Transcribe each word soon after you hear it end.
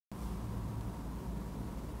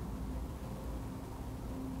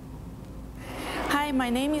Hi, my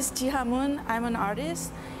name is Jiha. I'm an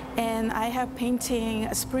artist, and I have painting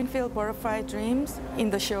Springfield Butterfly Dreams in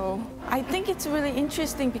the show. I think it's really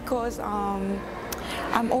interesting because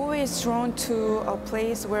I'm always drawn to a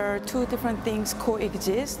place where two different things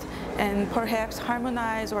coexist and perhaps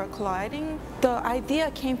harmonize or colliding. The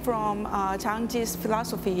idea came from Zhangji's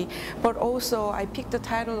philosophy, but also I picked the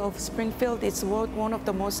title of Springfield. It's one of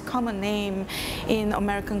the most common names in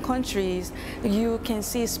American countries. You can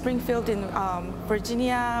see Springfield in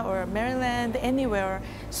Virginia or Maryland, anywhere,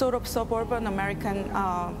 sort of suburban American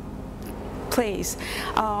place.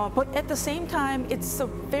 But at the same time, it's a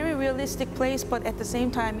very realistic place, but at the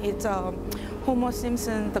same time, it's Homer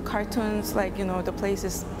Simpson, the cartoons, like, the place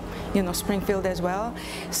is, Springfield as well.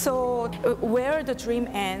 So where the dream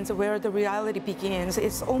ends, where the reality begins,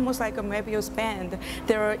 it's almost like a Mobius band.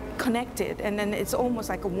 They're connected, and then it's almost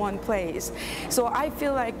like a one place. So I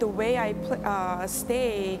feel like the way I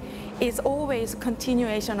stay is always a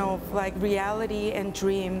continuation of like reality and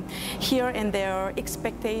dream, here and there,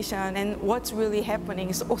 expectation, and what's really happening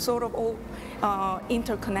is sort of all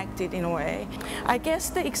interconnected in a way. I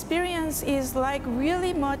guess the experience is like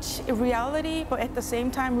really much reality, but at the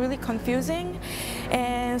same time really confusing,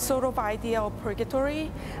 and sort of idea of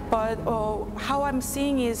purgatory. But how I'm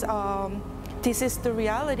seeing is this is the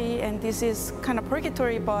reality and this is kind of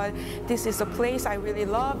purgatory, but this is a place I really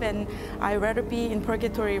love, and I'd rather be in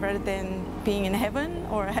purgatory rather than being in heaven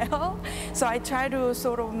or hell. So I try to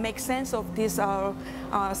sort of make sense of this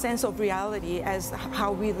sense of reality as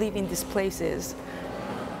how we live in these places.